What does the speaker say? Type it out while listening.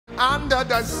under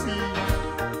the sea,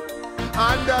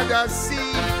 under the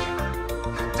sea.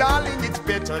 Darling, it's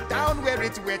better down where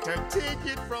it's wetter. Take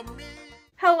it from me.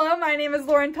 Hello, my name is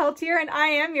Lauren Peltier, and I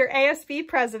am your ASB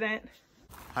president.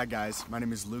 Hi guys, my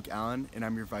name is Luke Allen, and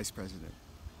I'm your vice president.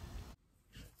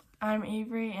 I'm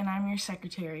Avery, and I'm your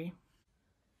secretary.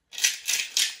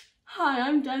 Hi,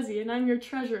 I'm Desi, and I'm your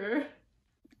treasurer.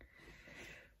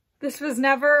 This was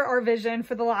never our vision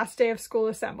for the last day of school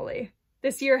assembly.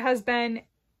 This year has been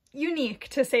unique,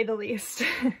 to say the least.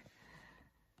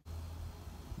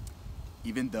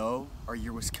 Even though our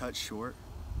year was cut short,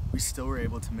 we still were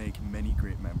able to make many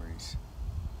great memories.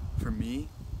 For me,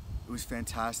 it was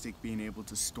fantastic being able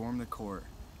to storm the court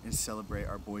and celebrate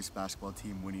our boys basketball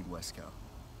team winning Wesco.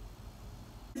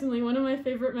 Personally, one of my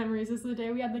favorite memories is the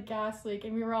day we had the gas leak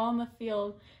and we were all in the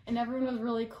field and everyone was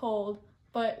really cold.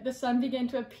 But the sun began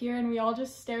to appear and we all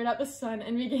just stared at the sun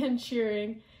and began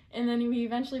cheering. And then we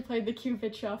eventually played the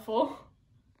Cupid Shuffle.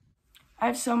 I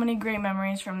have so many great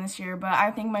memories from this year, but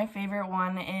I think my favorite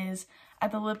one is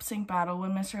at the lip sync battle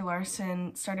when Mr.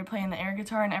 Larson started playing the air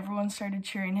guitar and everyone started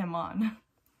cheering him on.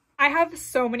 I have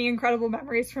so many incredible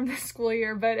memories from this school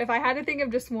year, but if I had to think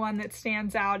of just one that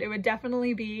stands out, it would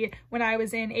definitely be when I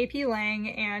was in AP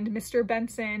Lang and Mr.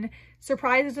 Benson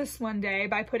surprised us one day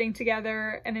by putting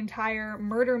together an entire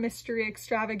murder mystery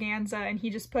extravaganza, and he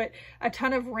just put a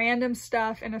ton of random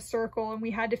stuff in a circle and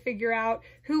we had to figure out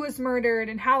who was murdered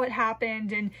and how it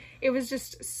happened, and it was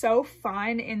just so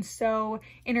fun and so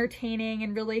entertaining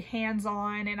and really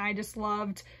hands-on, and I just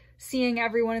loved seeing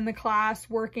everyone in the class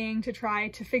working to try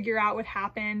to figure out what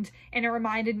happened, and it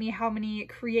reminded me how many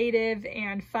creative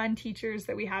and fun teachers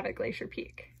that we have at Glacier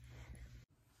Peak.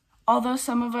 Although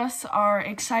some of us are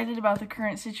excited about the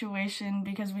current situation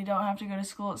because we don't have to go to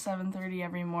school at 7:30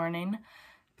 every morning,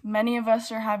 many of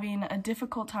us are having a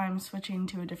difficult time switching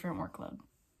to a different workload.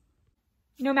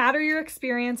 No matter your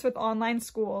experience with online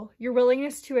school, your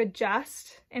willingness to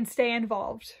adjust and stay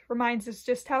involved reminds us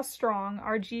just how strong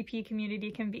our GP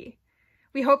community can be.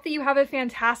 We hope that you have a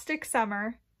fantastic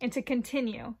summer and to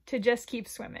continue to just keep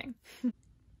swimming.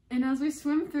 And as we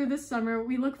swim through this summer,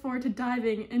 we look forward to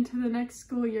diving into the next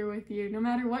school year with you, no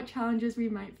matter what challenges we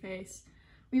might face.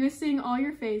 We miss seeing all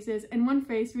your faces, and one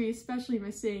face we especially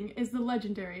miss seeing is the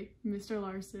legendary Mr.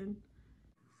 Larson.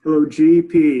 Hello,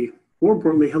 GP. More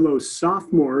importantly, hello,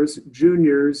 sophomores,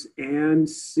 juniors, and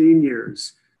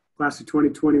seniors, class of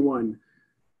 2021.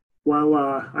 While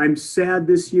I'm sad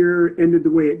this year ended the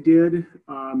way it did,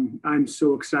 I'm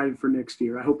so excited for next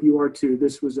year. I hope you are too.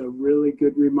 This was a really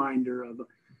good reminder of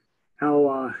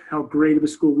how great of a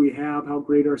school we have, how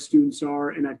great our students are,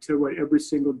 and I tell you what, every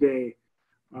single day,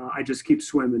 I just keep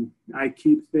swimming. I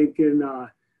keep thinking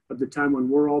of the time when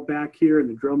we're all back here and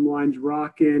the drum line's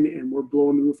rocking and we're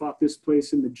blowing the roof off this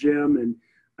place in the gym, and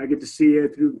I get to see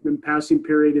it through the passing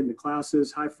period in the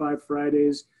classes, high five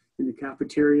Fridays in the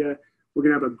cafeteria. We're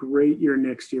going to have a great year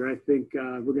next year. I think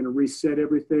we're going to reset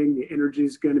everything. The energy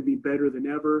is going to be better than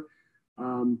ever.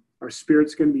 Our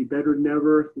spirit's going to be better than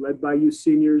ever, led by you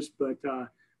seniors, but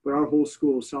our whole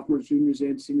school, sophomores, juniors,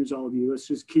 and seniors, all of you, let's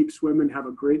just keep swimming, have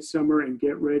a great summer, and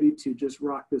get ready to just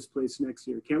rock this place next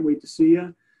year. Can't wait to see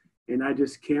you. And I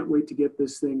just can't wait to get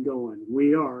this thing going.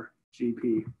 We are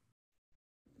GP.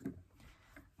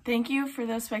 Thank you for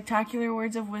those spectacular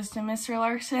words of wisdom, Mr.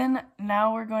 Larson.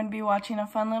 Now we're going to be watching a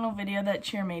fun little video that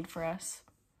Cheer made for us.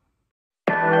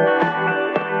 Tell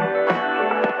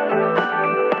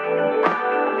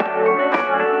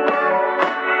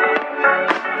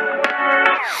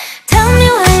me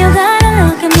why you gotta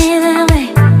look at me that way.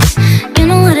 You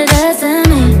know what it does to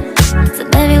me. So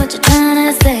baby, what you trying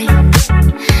to say?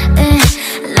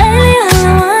 Lately all I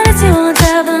want is you on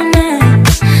top of me.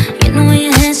 You know where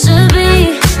your hands should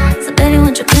be. So baby,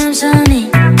 won't you come show me?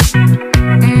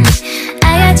 I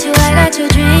got you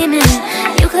dreaming.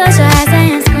 You close your eyes, I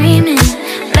am screaming.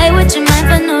 Play with your mind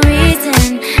for no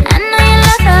reason. I know you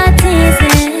love how I tease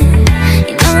it.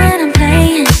 You know what I'm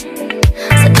playing,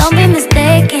 so don't be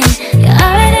mistaken. You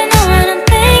already know what I'm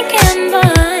thinking,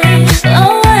 boy.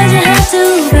 Oh, why'd you have to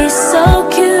be so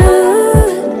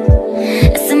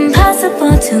cute? It's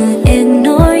impossible to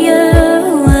ignore you.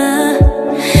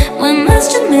 Why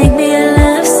must you make me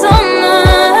laugh so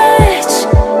much?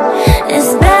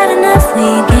 It's bad enough we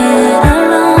get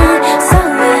along so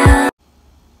well.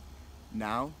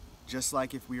 Now, just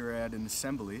like if we were at an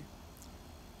assembly,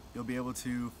 you'll be able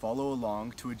to follow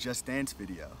along to a Just Dance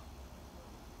video.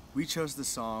 We chose the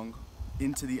song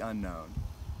Into the Unknown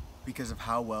because of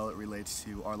how well it relates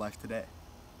to our life today.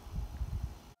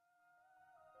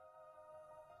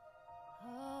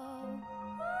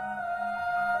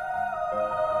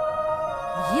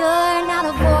 You're not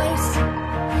a voice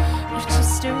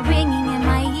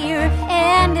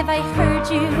if I heard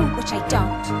you, which I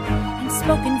don't, and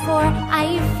spoken for,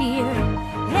 I fear.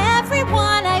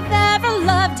 Everyone I've ever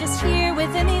loved is here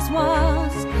within these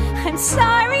walls. I'm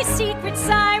sorry, secret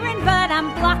siren, but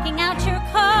I'm blocking out your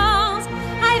calls.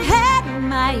 I've had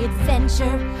my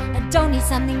adventure, I don't need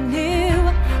something new.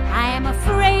 I am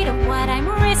afraid of what I'm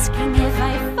risking if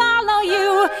I follow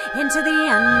you into the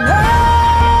unknown.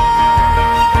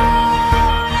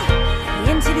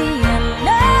 Into the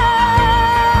unknown.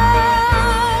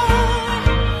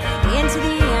 Into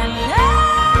the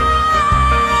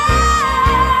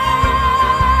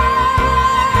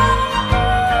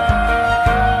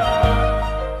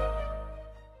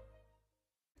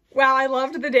Wow, I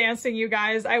loved the dancing, you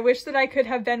guys. I wish that I could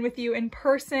have been with you in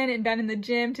person and been in the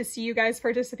gym to see you guys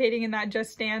participating in that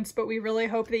Just Dance, but we really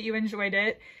hope that you enjoyed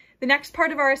it. The next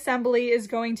part of our assembly is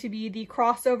going to be the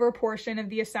crossover portion of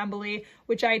the assembly,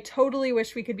 which I totally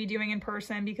wish we could be doing in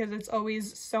person because it's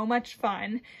always so much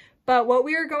fun. But what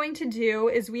we are going to do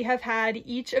is we have had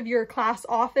each of your class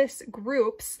office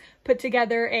groups put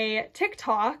together a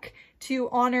TikTok to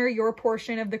honor your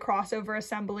portion of the crossover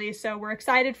assembly. So we're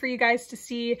excited for you guys to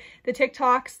see the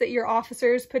TikToks that your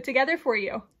officers put together for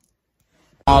you.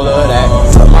 All of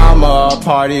that, so mama a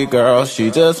party girl, she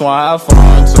just wanna have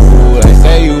fun too. They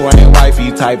say you ain't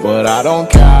wifey type, but I don't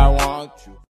care, I want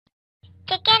you.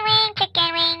 Chicken wing,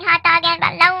 hot dog and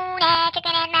bologna,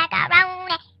 chicken and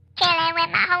macaroni, chilling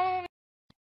with my home.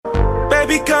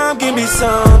 Baby, come give me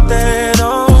something,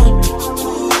 oh.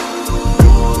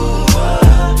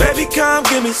 Baby, come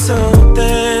give me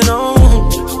something, oh.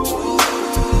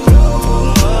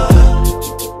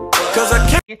 Cause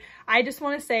I can't. I just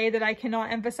want to say that I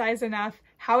cannot emphasize enough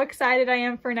how excited I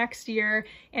am for next year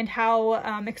and how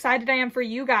excited I am for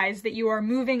you guys that you are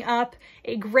moving up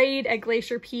a grade at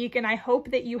Glacier Peak, and I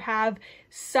hope that you have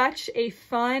such a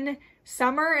fun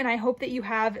summer, and I hope that you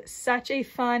have such a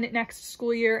fun next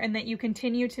school year and that you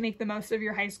continue to make the most of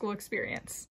your high school experience.